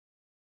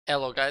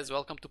Hello guys,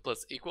 welcome to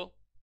Plus Equal.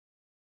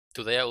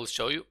 Today I will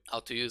show you how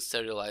to use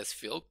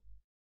SerializeField.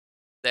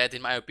 That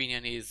in my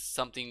opinion is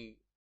something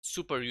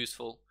super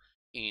useful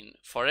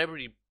for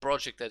every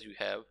project that you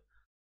have,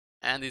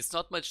 and it's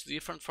not much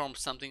different from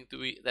something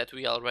that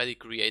we already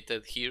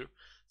created here.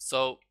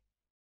 So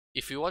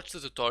if you watch the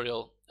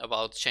tutorial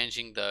about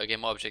changing the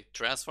GameObject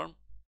transform,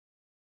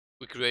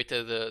 we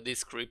created this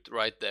script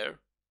right there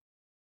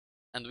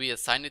and we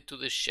assign it to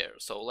the share.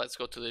 So let's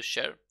go to the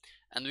share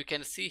and we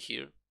can see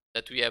here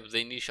that we have the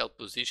initial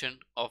position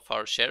of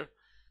our share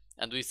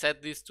and we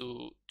set this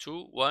to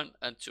 2, 1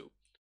 and 2.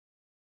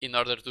 In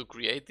order to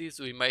create this,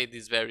 we made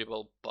this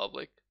variable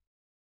public.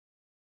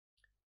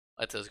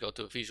 Let us go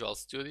to Visual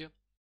Studio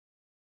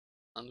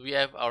and we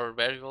have our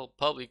variable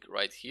public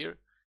right here,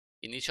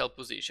 initial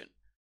position.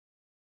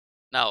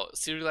 Now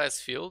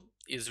SerializeField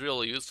is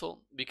really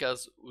useful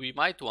because we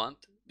might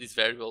want this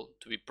variable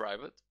to be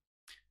private,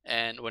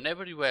 and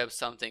whenever you have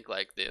something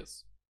like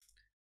this,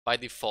 by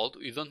default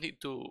you don't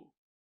need to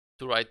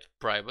write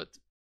private.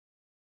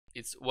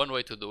 It's one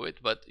way to do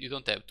it, but you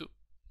don't have to.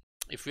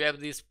 If we have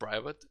this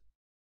private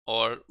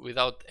or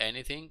without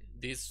anything,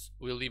 this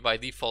will be by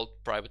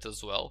default private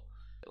as well.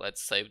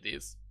 Let's save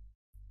this.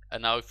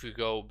 And now if we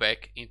go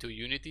back into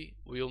Unity,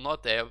 we will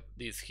not have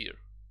this here.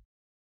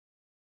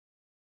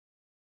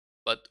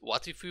 But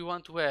what if we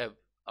want to have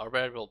our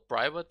variable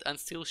private and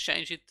still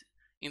change it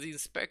in the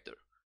inspector?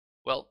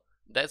 Well,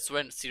 that's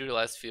when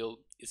SerializeField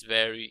is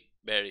very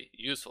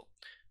useful.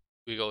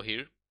 We go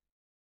here,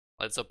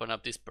 let's open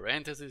up these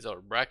parentheses or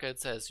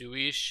brackets as you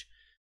wish,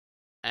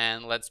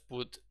 and let's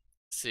put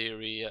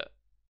SerializeField.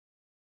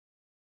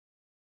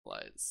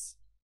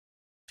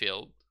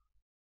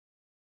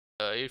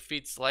 If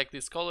it's like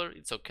this color,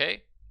 it's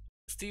okay.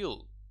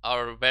 Still,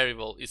 our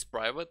variable is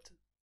private,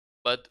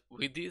 but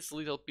with this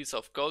little piece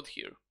of code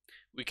here,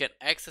 we can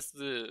access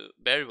the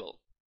variable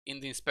in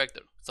the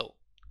inspector. So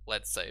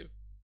let's save.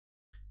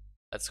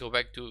 Let's go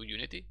back to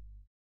Unity.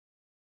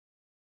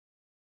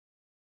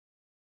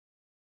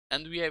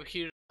 And we have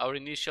here our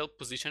initial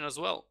position as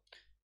well,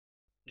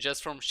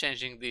 just from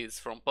changing this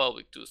from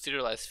public to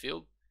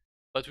SerializeField,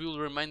 but we will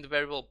remain the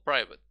variable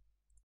private.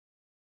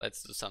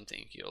 Let's do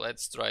something here.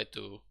 Let's try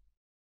to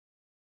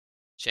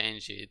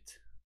change it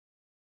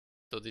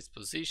to this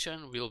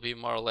position. Will be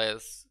more or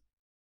less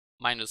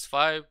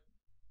 -5.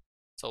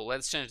 So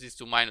let's change this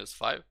to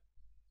 -5.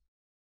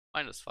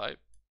 -5.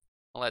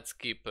 Let's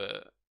keep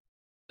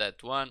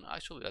that one.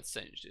 Actually, let's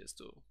change this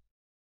to,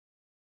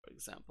 for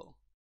example,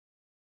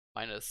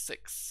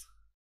 -6.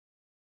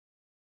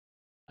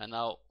 And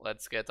now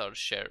let's get our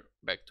share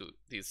back to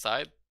this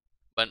side.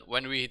 But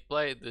when we hit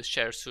play, the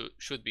share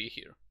should be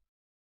here.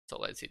 So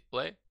let's hit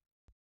play.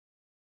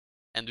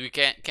 And we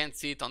can't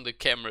see it on the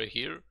camera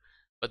here,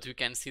 but we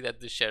can see that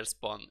the share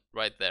spawned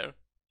right there.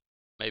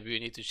 Maybe we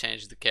need to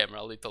change the camera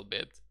a little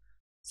bit.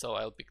 So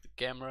I'll pick the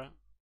camera,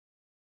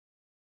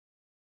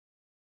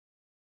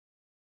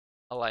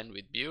 align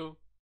with view,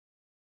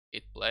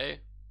 hit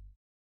play,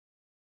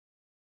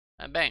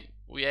 and bang,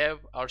 we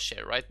have our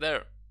share right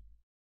there.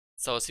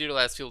 So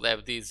SerializeField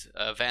have this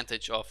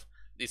advantage of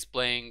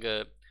displaying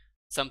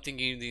something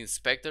in the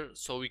inspector,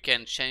 so we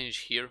can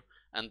change here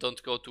and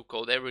don't go to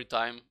code every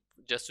time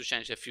just to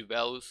change a few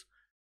values.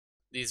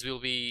 This will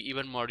be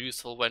even more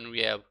useful when we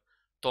have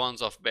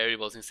tons of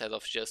variables instead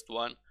of just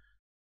one,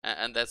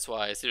 and that's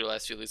why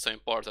SerializeField is so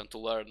important to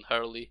learn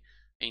early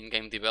in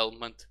game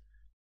development,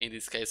 in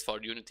this case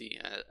for Unity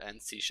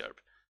and C#.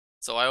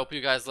 So I hope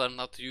you guys learn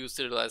how to use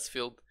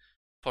SerializeField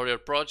for your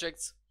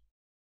projects,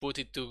 put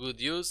it to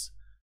good use,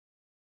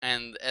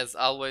 and as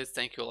always,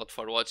 thank you a lot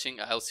for watching.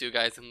 I'll see you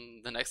guys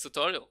in the next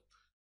tutorial.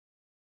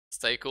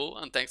 Stay cool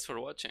and thanks for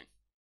watching.